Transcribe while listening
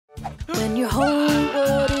When your whole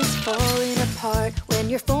world is falling apart, when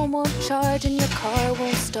your phone won't charge and your car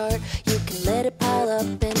won't start, you can let it pile up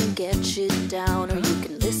and get you down, or you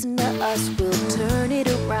can listen to us, we'll turn it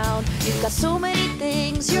around. You've got so many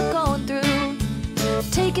things you're going through.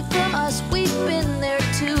 Take it from us, we've been there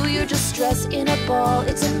too. You're just stress in a ball,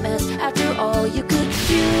 it's a mess. After all, you could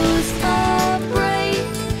use a break.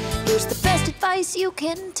 Here's the best advice you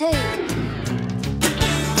can take.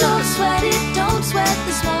 Don't sweat it, don't sweat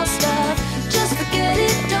the small stuff. Just forget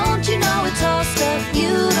it, don't you know it's all stuff you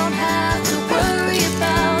don't have to worry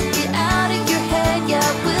about. Get out of your head, yeah,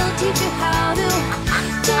 we'll teach you how to.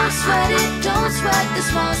 Don't sweat it, don't sweat the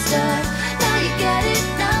small stuff. Now you get it,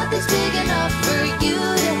 nothing's big enough for you